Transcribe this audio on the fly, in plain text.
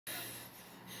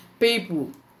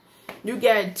People, you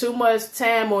got too much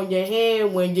time on your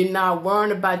hand when you're not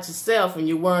worrying about yourself and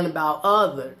you're worrying about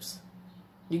others.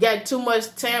 You got too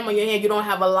much time on your hand. You don't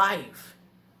have a life.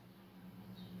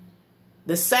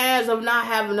 The signs of not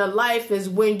having a life is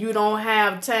when you don't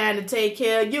have time to take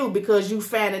care of you because you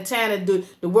find the time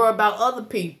to worry about other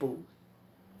people.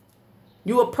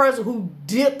 You a person who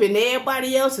dip in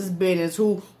everybody else's business,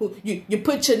 who you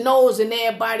put your nose in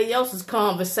everybody else's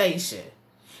conversation.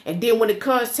 And then when it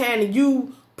comes time to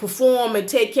you perform and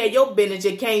take care of your business,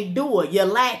 you can't do it. You're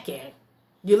lacking.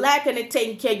 You're lacking in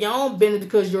taking care of your own business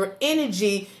because your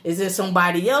energy is in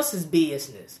somebody else's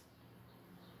business.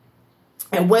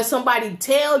 And when somebody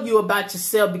tell you about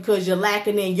yourself because you're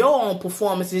lacking in your own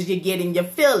performances, you're getting your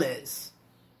feelings.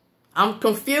 I'm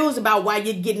confused about why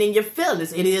you're getting in your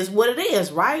feelings. It is what it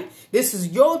is, right? This is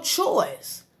your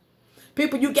choice.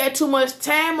 People, you got too much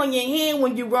time on your hand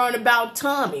when you run about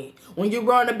Tommy, when you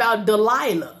run about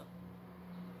Delilah.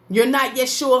 You're not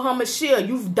Yeshua HaMashiach.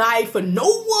 You've died for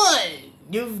no one.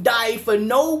 You've died for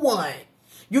no one.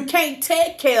 You can't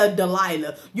take care of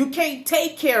Delilah. You can't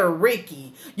take care of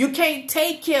Ricky. You can't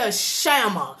take care of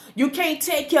Shama. You can't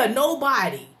take care of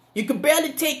nobody. You can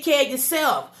barely take care of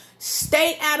yourself.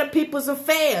 Stay out of people's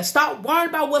affairs. Stop worrying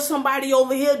about what somebody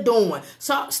over here doing.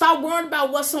 Stop worrying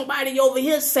about what somebody over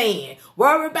here saying.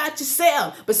 Worry about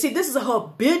yourself. But see, this is a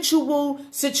habitual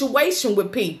situation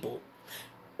with people.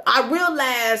 I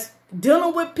realize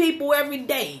dealing with people every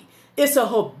day, it's a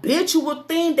habitual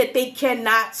thing that they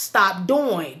cannot stop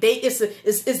doing.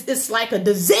 It's like a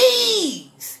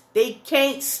disease. They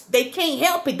can't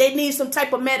help it. They need some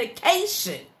type of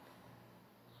medication.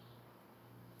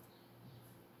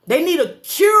 They need a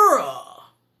cure.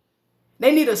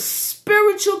 They need a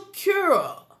spiritual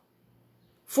cure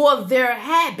for their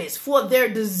habits, for their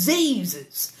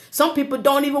diseases. Some people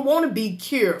don't even want to be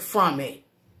cured from it.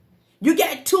 You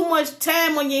got too much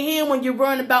time on your hand when you're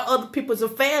worrying about other people's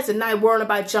affairs and not worrying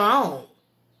about your own.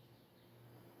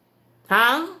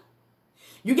 Huh?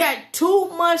 You got too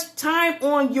much time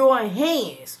on your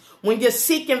hands when you're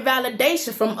seeking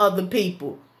validation from other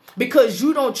people because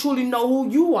you don't truly know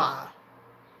who you are.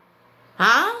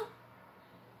 Huh?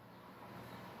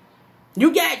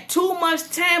 You got too much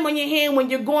time on your hand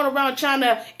when you're going around trying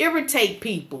to irritate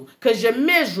people because you're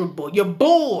miserable. You're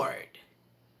bored.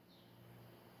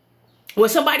 When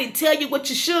somebody tell you what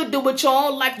you should do with your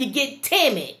own life, you get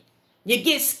timid. You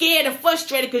get scared and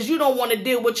frustrated because you don't want to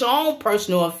deal with your own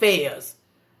personal affairs.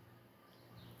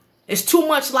 It's too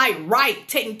much like right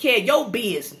taking care of your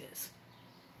business.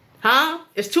 Huh?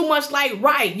 It's too much like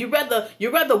right. You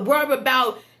rather worry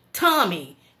about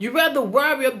Tommy. You rather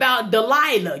worry about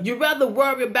Delilah. You rather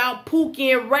worry about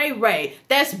Pookie and Ray Ray.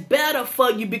 That's better for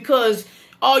you because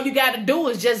all you got to do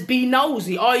is just be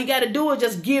nosy. All you got to do is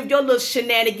just give your little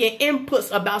shenanigan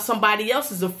inputs about somebody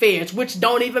else's affairs, which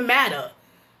don't even matter.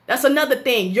 That's another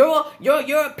thing. Your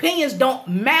opinions don't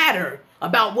matter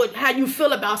about how you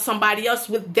feel about somebody else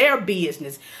with their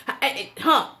business. Hey,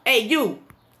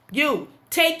 you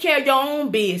take care of your own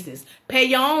business. Pay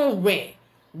your own rent.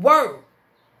 Work.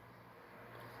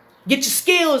 Get your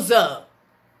skills up.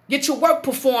 Get your work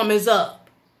performance up.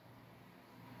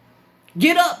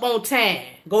 Get up on time.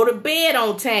 Go to bed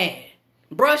on time.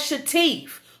 Brush your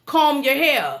teeth. Comb your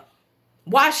hair.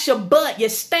 Wash your butt. You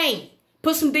stink.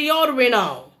 Put some deodorant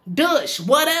on. Douche.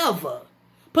 Whatever.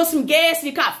 Put some gas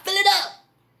in your car. Fill it up.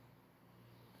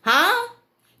 Huh?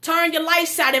 Turn your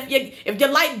lights out if your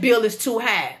light bill is too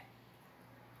high.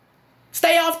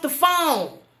 Stay off the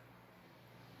phone.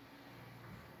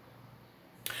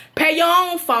 Pay your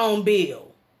own phone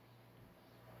bill.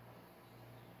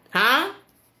 Huh?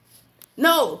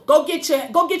 No, go get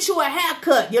you a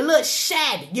haircut. You look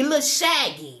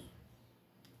shaggy.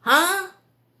 Huh?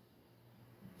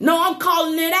 No, I'm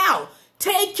calling it out.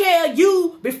 Take care of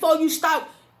you before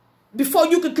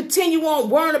you can continue on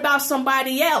worrying about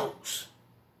somebody else.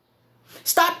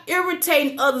 Stop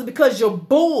irritating others because you're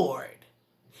bored.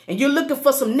 And you're looking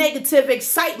for some negative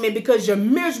excitement because you're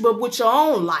miserable with your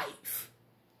own life.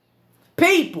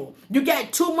 People, you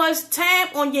got too much time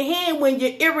on your hand when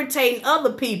you're irritating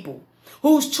other people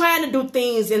who's trying to do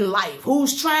things in life,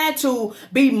 who's trying to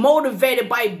be motivated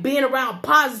by being around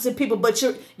positive people, but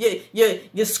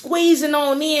you're squeezing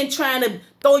on in trying to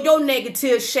throw your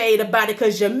negative shade about it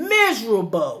because you're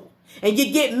miserable. And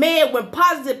you get mad when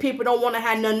positive people don't want to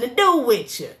have nothing to do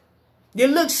with you. You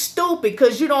look stupid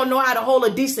because you don't know how to hold a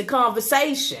decent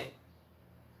conversation.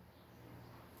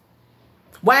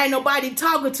 Why ain't nobody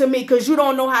talking to me? Because you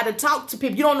don't know how to talk to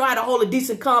people. You don't know how to hold a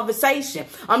decent conversation.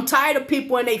 I'm tired of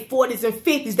people in their 40s and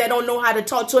 50s that don't know how to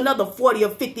talk to another 40 or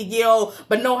 50-year-old,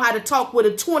 but know how to talk with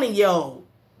a 20-year-old.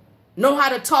 Know how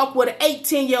to talk with an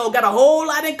 18-year-old. Got a whole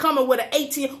lot in common with an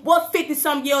 18. What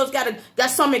 50-some-year-olds got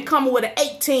something in common with an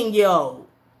 18-year-old?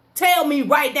 Tell me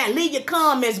right now. Leave your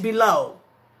comments below.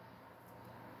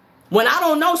 When I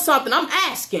don't know something, I'm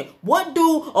asking, what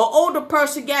do an older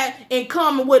person got in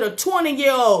common with a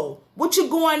 20-year-old? What you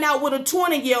going out with a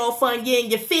 20-year-old for and you're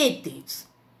in your 50s?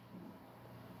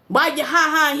 Why you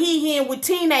ha-ha he-he with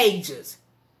teenagers?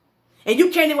 And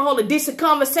you can't even hold a decent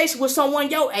conversation with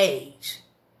someone your age.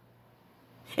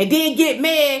 And then get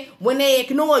mad when they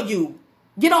ignore you.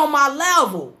 Get on my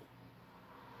level.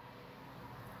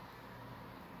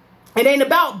 It ain't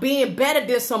about being better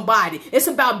than somebody. It's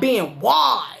about being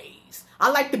wise.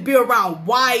 I like to be around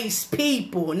wise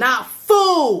people, not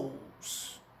fools.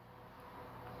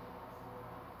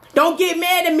 Don't get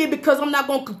mad at me because I'm not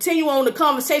going to continue on the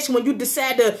conversation when you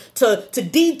decide to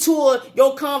detour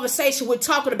your conversation with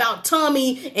talking about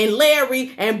Tommy and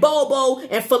Larry and Bobo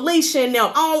and Felicia and them.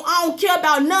 I don't care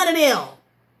about none of them.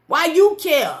 Why you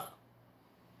care?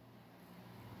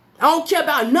 I don't care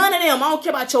about none of them. I don't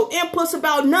care about your inputs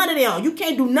about none of them. You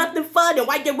can't do nothing for them.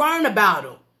 Why you worrying about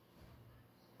them?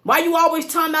 Why you always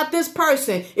talking about this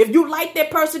person? If you like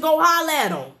that person, go holler at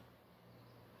them.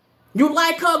 You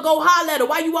like her, go holler at her.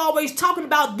 Why you always talking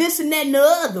about this and that and the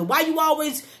other? Why you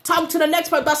always talking to the next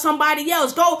person about somebody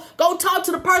else? Go talk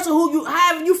to the person who you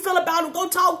have you feel about them. Go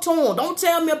talk to them. Don't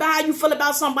tell me about how you feel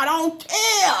about somebody. I don't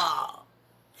care.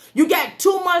 You got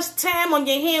too much time on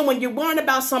your hand when you're worrying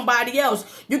about somebody else.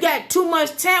 You got too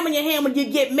much time on your hand when you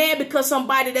get mad because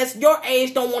somebody that's your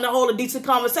age don't want to hold a decent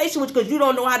conversation with you because you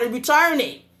don't know how to return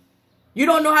it. You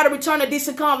don't know how to return a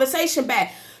decent conversation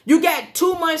back. You got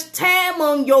too much time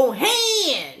on your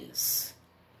hands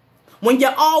when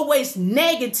you're always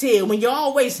negative, when you're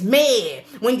always mad,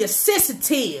 when you're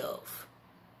sensitive.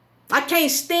 I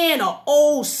can't stand an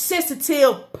old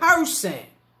sensitive person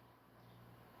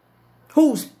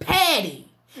who's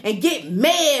petty and get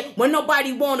mad when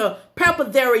nobody want to pamper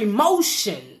their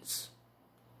emotions.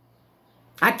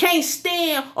 I can't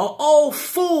stand an old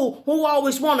fool who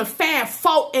always want to find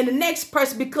fault in the next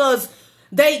person because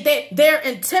they're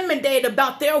intimidated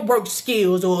about their work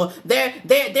skills, or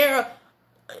they're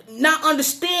not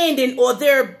understanding, or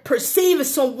they're perceiving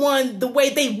someone the way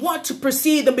they want to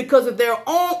perceive them because of their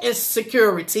own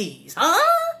insecurities.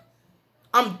 Huh?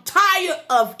 I'm tired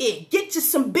of it. Get you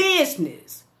some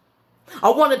business. I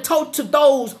want to talk to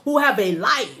those who have a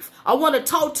life. I want to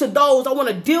talk to those. I want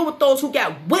to deal with those who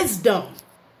got wisdom.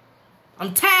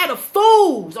 I'm tired of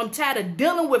fools. I'm tired of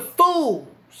dealing with fools.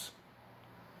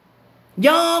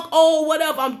 Young, old,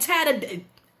 whatever. I'm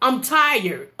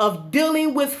tired of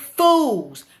dealing with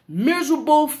fools.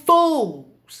 Miserable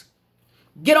fools.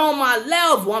 Get on my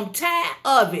level. I'm tired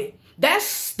of it.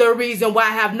 That's the reason why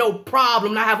I have no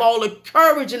problem. I have all the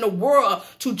courage in the world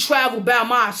to travel by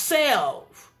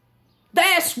myself.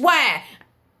 That's why.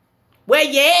 Where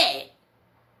you at?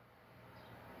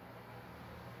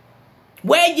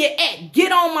 Where you at?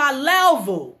 Get on my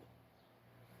level.